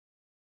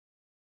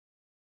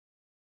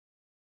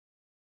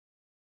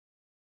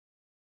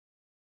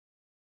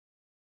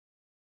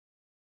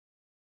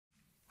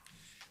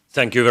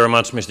Thank you very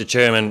much, Mr.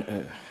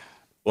 Chairman,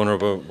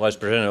 Honourable Vice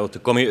President of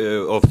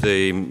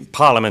the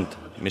Parliament,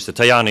 Mr.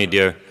 Tajani,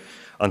 dear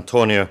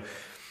Antonio.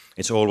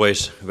 It's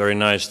always very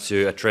nice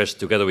to address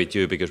together with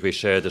you because we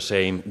share the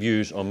same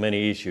views on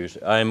many issues.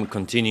 I'm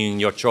continuing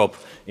your job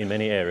in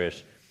many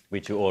areas,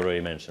 which you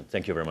already mentioned.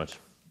 Thank you very much.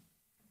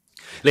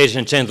 Ladies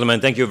and gentlemen,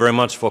 thank you very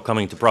much for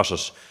coming to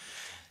Brussels.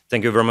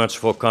 Thank you very much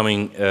for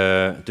coming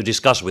to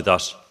discuss with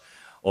us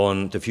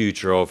on the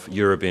future of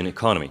European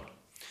economy.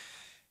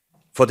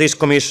 For this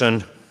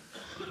Commission,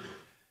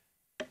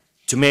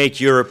 to make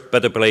Europe a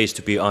better place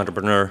to be an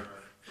entrepreneur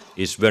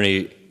is a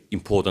very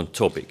important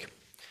topic.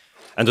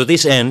 And to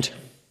this end,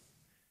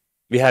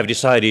 we have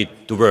decided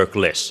to work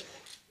less,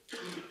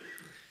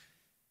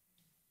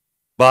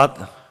 but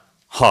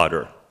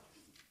harder.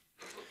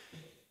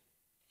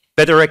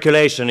 Better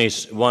regulation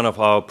is one of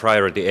our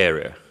priority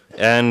areas,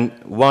 and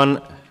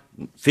one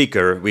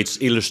figure which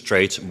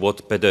illustrates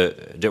what better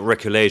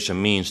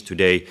regulation means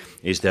today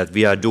is that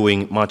we are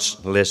doing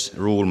much less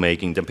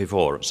rule-making than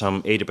before,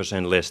 some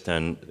 80% less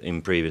than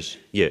in previous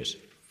years.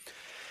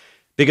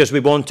 Because we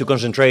want to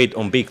concentrate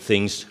on big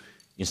things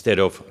instead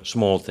of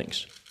small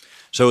things.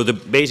 So the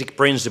basic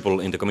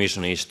principle in the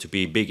Commission is to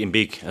be big in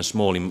big and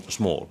small in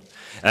small,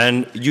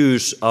 and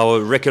use our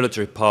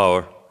regulatory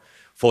power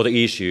for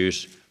the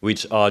issues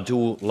which are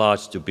too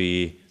large to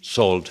be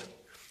solved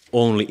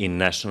only in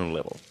national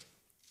level.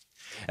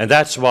 And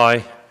that's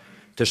why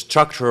the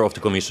structure of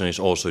the Commission is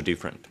also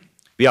different.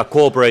 We are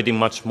cooperating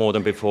much more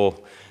than before.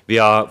 We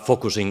are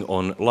focusing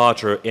on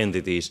larger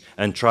entities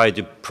and try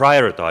to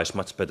prioritize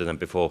much better than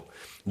before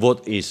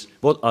what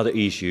are the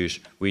issues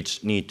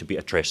which need to be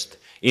addressed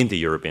in the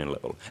European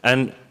level.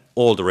 And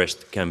all the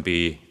rest can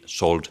be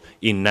solved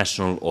in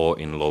national or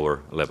in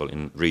lower level,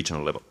 in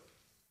regional level.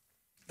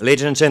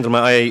 Ladies and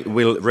gentlemen, I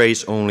will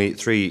raise only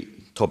three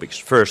topics.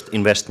 First,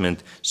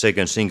 investment.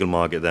 Second, single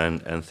market.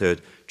 And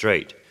third,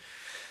 trade.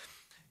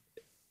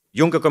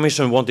 Juncker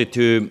Commission wanted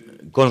to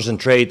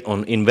concentrate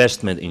on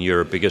investment in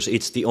Europe because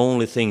it's the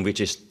only thing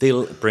which is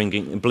still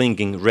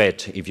blinking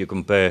red if you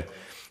compare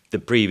the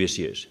previous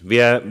years.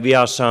 We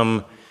are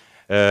some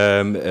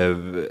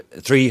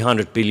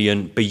 300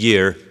 billion per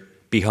year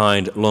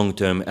behind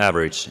long-term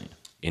average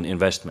in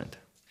investment.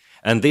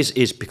 And this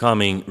is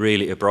becoming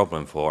really a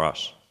problem for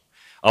us.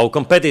 Our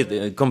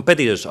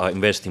competitors are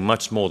investing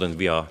much more than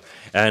we are,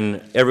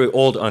 and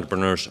all the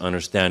entrepreneurs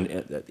understand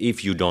that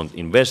if you don't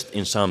invest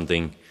in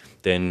something,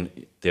 then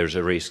there's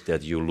a risk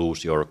that you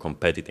lose your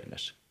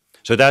competitiveness.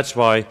 So that's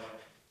why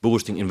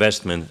boosting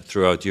investment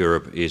throughout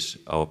Europe is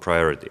our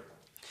priority.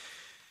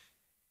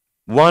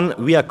 One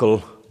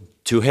vehicle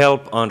to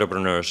help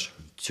entrepreneurs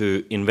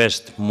to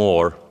invest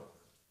more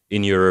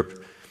in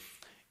Europe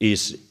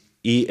is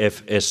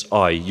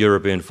EFSI,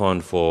 European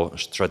Fund for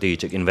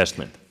Strategic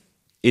Investment.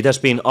 It has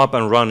been up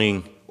and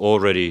running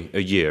already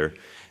a year,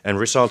 and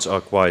results are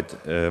quite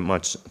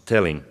much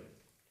telling.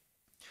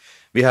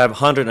 We have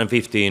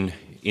 115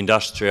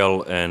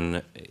 industrial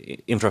and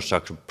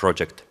infrastructure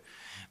projects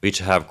which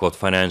have got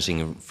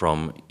financing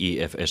from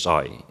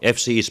EFSI.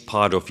 EFSI is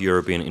part of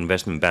European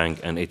Investment Bank,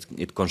 and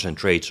it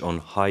concentrates on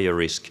higher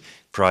risk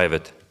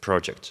private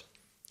projects.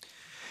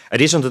 In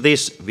addition to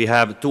this, we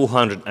have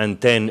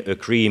 210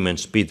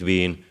 agreements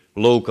between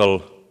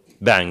local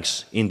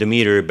banks,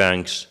 intermediary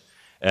banks,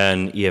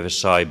 and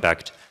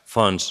EFSI-backed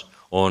funds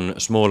on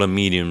small and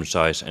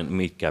medium-sized and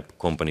mid-cap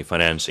company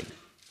financing.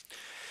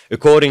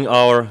 According to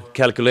our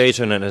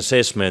calculation and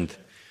assessment,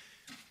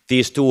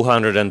 these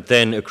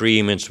 210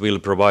 agreements will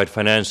provide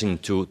financing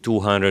to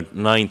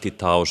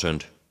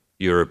 290,000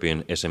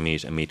 European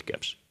SMEs and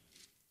mid-caps.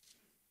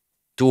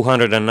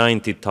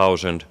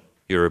 290,000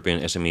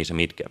 European SMEs and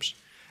mid-caps.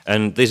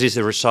 And this is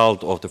the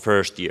result of the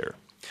first year.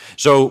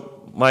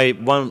 So my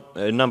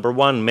number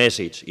one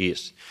message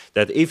is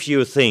that if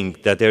you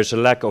think that there's a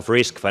lack of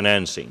risk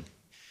financing,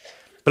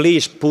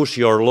 please push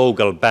your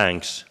local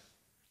banks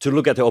to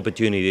look at the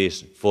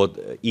opportunities for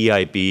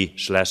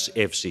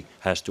EIB/EFSI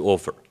has to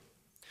offer.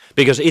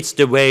 Because it's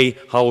the way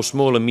how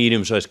small and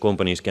medium-sized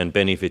companies can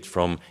benefit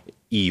from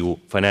EU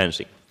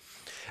financing.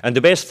 And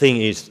the best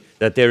thing is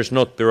that there is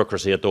not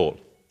bureaucracy at all.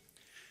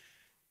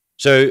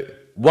 So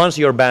once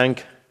your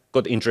bank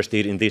got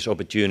interested in this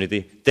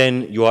opportunity,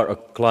 then you are a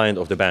client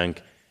of the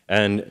bank,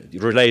 and the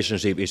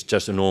relationship is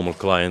just a normal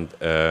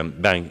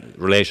client-bank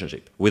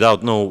relationship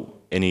without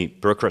any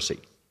bureaucracy.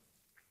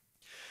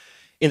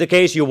 In the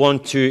case you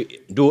want to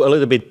do a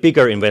little bit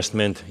bigger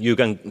investment, you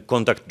can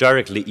contact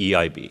directly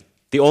EIB.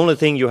 The only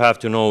thing you have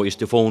to know is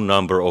the phone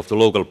number of the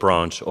local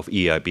branch of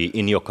EIB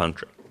in your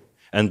country,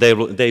 and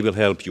they will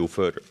help you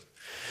further.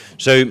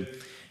 So,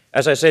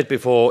 as I said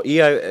before,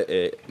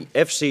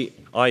 EFSI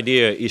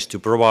idea is to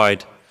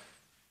provide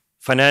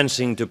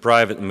financing to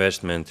private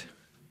investment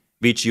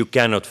which you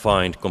cannot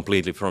find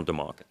completely from the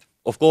market.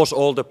 Of course,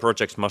 all the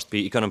projects must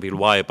be economically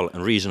viable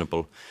and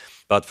reasonable,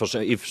 but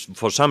if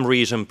for some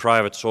reason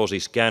private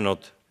sources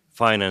cannot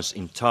finance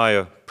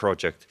entire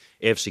project,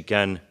 EFSI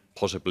can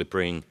possibly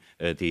bring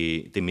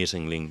the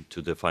missing link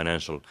to the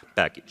financial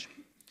package.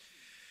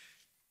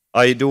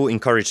 I do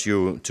encourage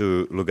you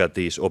to look at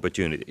these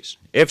opportunities.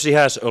 EFSI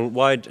has a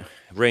wide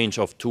range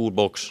of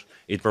toolbox.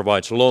 It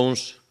provides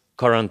loans,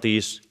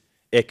 guarantees,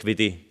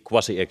 equity,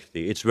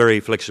 quasi-equity. It's very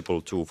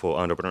flexible tool for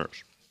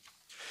entrepreneurs.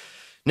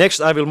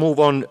 Next, I will move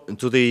on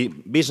to the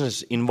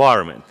business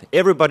environment.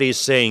 Everybody is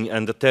saying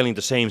and telling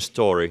the same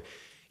story.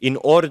 In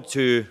order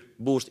to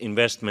boost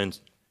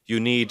investment, you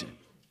need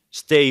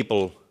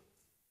stable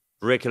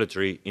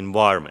regulatory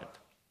environment.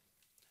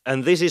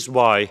 And this is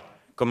why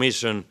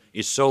Commission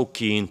is so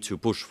keen to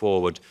push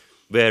forward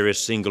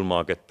various single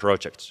market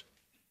projects.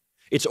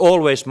 It's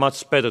always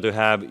much better to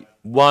have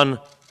one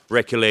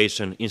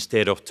regulation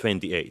instead of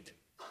 28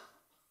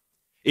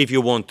 if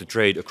you want to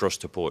trade across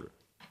the border.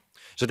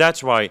 So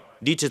that's why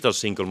digital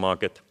single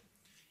market,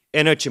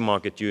 energy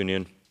market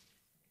union,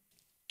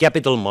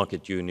 capital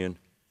market union,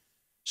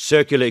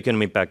 circular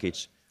economy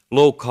package,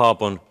 low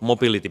carbon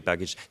mobility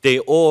package, they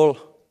all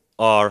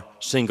are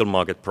single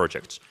market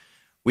projects,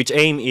 which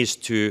aim is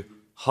to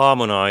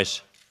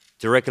harmonize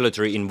the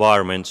regulatory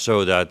environment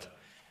so that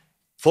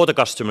for the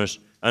customers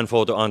and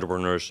for the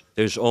entrepreneurs,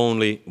 there's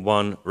only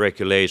one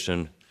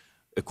regulation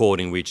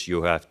according which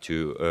you have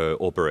to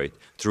operate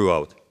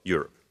throughout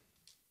Europe.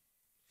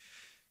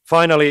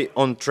 Finally,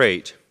 on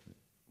trade,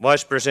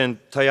 Vice President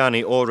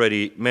Tajani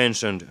already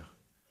mentioned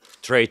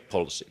trade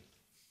policy.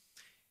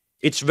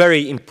 It's a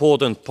very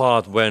important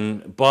part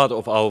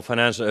of our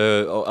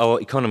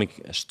our economic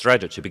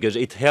strategy because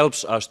it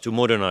helps us to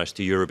modernize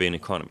the European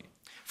economy.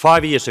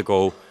 5 years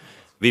ago,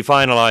 we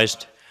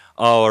finalized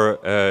our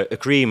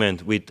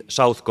agreement with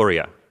South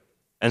Korea.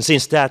 And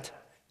since that,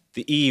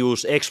 the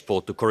EU's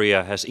export to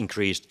Korea has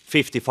increased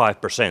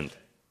 55%.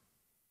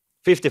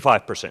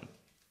 55%.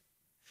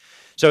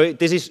 So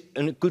this is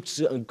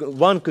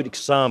one good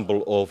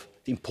example of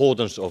the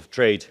importance of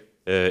trade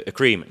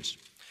agreements.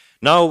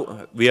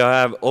 Now we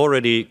have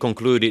already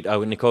concluded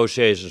our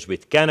negotiations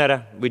with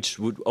Canada, which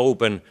would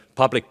open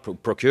public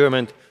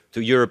procurement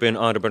to European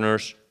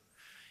entrepreneurs.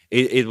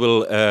 It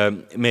will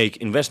make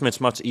investments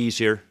much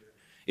easier.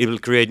 It will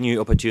create new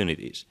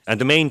opportunities. And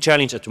the main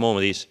challenge at the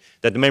moment is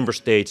that the member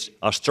states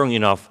are strong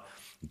enough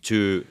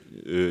to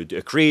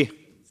agree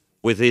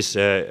with this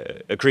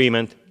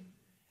agreement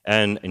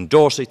and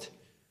endorse it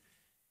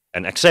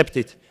and accept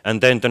it,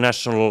 and then the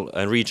national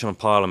and regional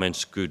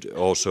parliaments could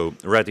also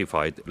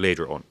ratify it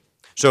later on.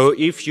 So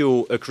if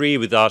you agree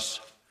with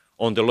us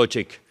on the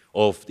logic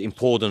of the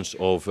importance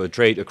of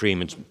trade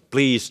agreements,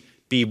 please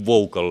be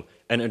vocal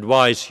and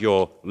advise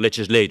your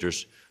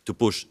legislators to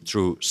push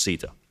through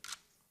CETA.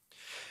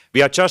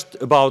 We are just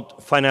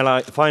about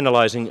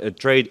finalizing a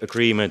trade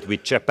agreement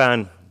with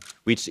Japan,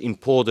 which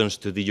importance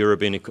to the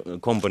European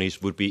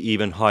companies would be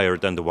even higher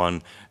than the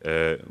one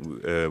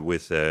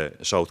with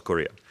South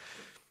Korea.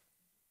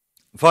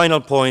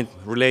 Final point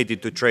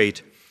related to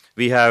trade,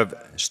 we have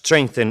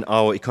strengthened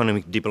our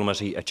economic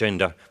diplomacy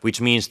agenda,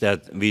 which means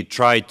that we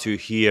try to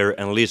hear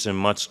and listen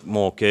much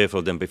more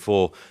carefully than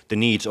before the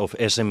needs of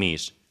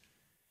SMEs.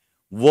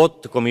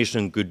 What the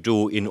Commission could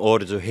do in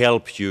order to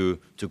help you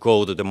to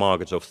go to the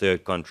markets of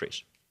third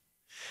countries.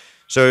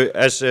 So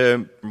as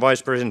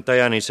Vice President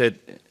Tajani said,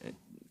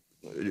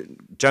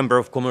 Chamber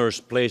of Commerce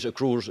plays a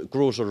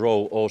crucial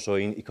role also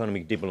in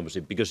economic diplomacy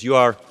because you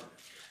are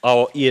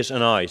our ears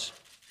and eyes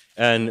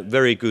and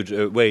very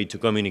good way to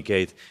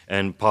communicate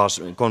and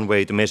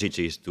convey the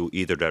messages to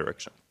either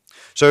direction.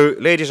 So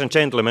ladies and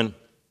gentlemen,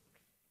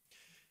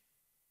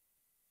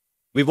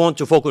 we want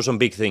to focus on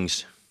big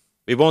things.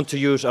 We want to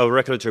use our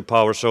regulatory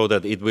power so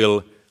that it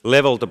will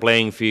level the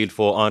playing field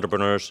for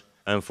entrepreneurs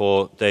and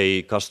for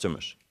their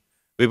customers.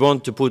 We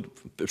want to put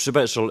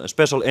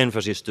special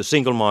emphasis to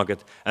single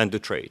market and to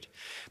trade.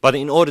 But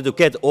in order to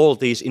get all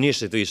these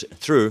initiatives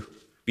through,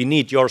 we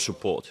need your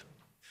support.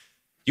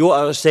 You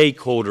are a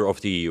stakeholder of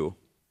the EU,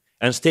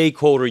 and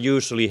stakeholders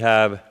usually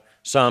have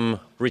some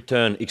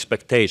return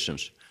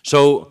expectations.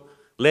 So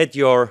let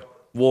your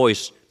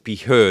voice be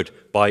heard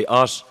by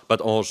us,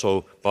 but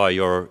also by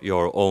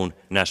your own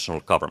national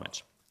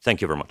governments.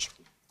 Thank you very much.